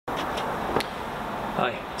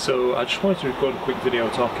Hi, so I just wanted to record a quick video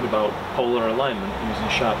talking about polar alignment using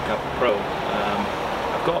Sharpcap Pro.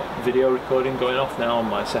 I've got video recording going off now on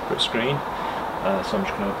my separate screen, so I'm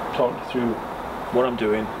just going to talk you through what I'm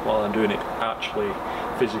doing while I'm doing it actually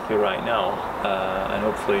physically right now, and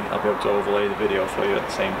hopefully I'll be able to overlay the video for you at the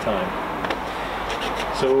same time.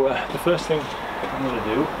 So the first thing I'm going to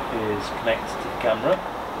do is connect to the camera,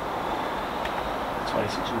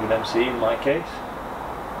 2600 MC in my case.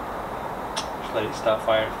 Let it start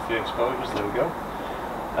firing for a few exposures. There we go.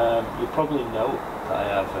 You'll probably note that I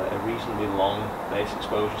have a reasonably long base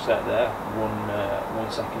exposure set there, 1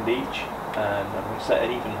 second each, and I'm going to set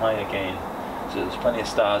it even higher again, so there's plenty of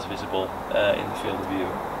stars visible in the field of view.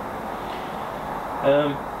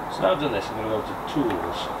 So now I've done this, I'm going to go to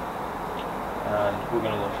Tools, and we're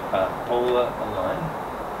going to look at Polar Align.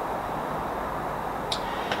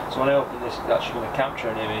 So when I open this, it's actually going to capture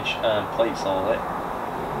an image and plate solve it.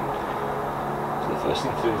 The first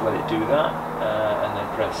thing to do is let it do that, and then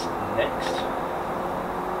press next.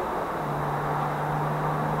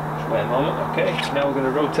 Just wait a moment. Okay, now we're going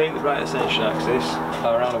to rotate the right ascension axis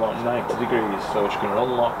around about 90 degrees. So we're just going to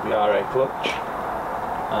unlock the RA clutch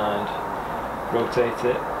and rotate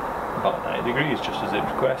it about 90 degrees, just as it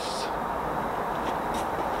requests.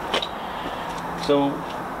 So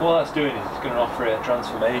what that's doing is it's going to offer a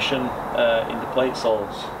transformation in the plate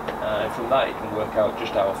solves. And from that you can work out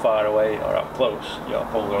just how far away or how close your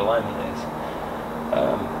polar alignment is.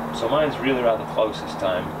 So mine's really rather close this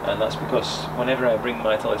time, and that's because whenever I bring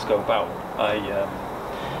my telescope out, I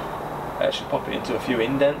actually pop it into a few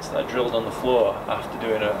indents that I drilled on the floor after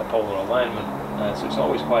doing a polar alignment, so it's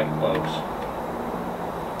always quite close.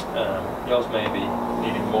 Yours may be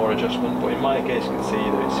needing more adjustment, but in my case you can see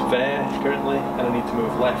that it's fair currently, and I need to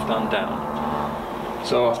move left and down.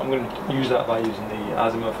 So I'm going to use that by using the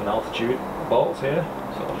azimuth and altitude bolts here.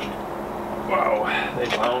 So I'll just, wow, they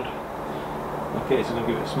found. Okay, so I'm going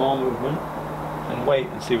to give it a small movement and wait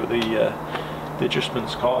and see what the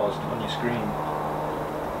adjustments caused on your screen.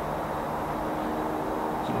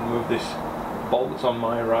 So I'm going to move this bolt that's on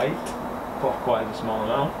my right off quite a small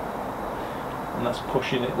amount, and that's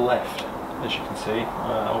pushing it left, as you can see,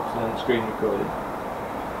 hopefully on the screen recording.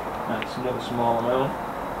 That's another small amount.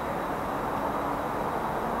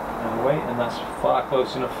 And wait, and that's far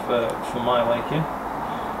close enough for my liking.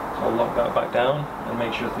 So I'll lock that back down and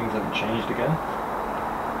make sure things haven't changed again.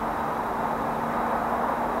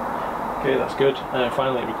 Okay, that's good. And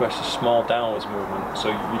finally it requests a small downwards movement,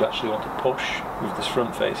 so you'd actually want to push with this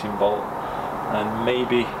front facing bolt and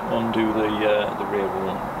maybe undo the rear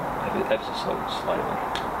one ever so slightly.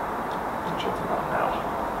 Which I'll do that now.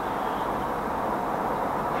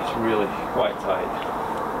 It's really quite tight.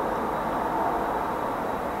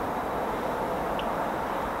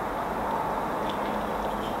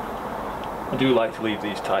 I do like to leave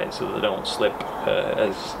these tight so that they don't slip,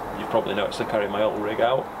 as you've probably noticed I carry my old rig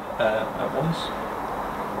out at once.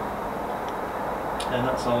 And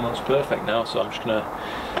that's almost perfect now, so I'm just going to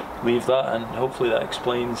leave that, and hopefully that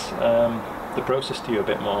explains the process to you a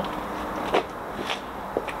bit more.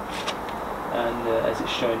 And as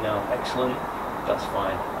it's showing now, excellent, that's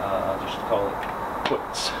fine, I'll just call it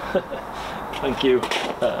quits. Thank you,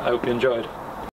 I hope you enjoyed.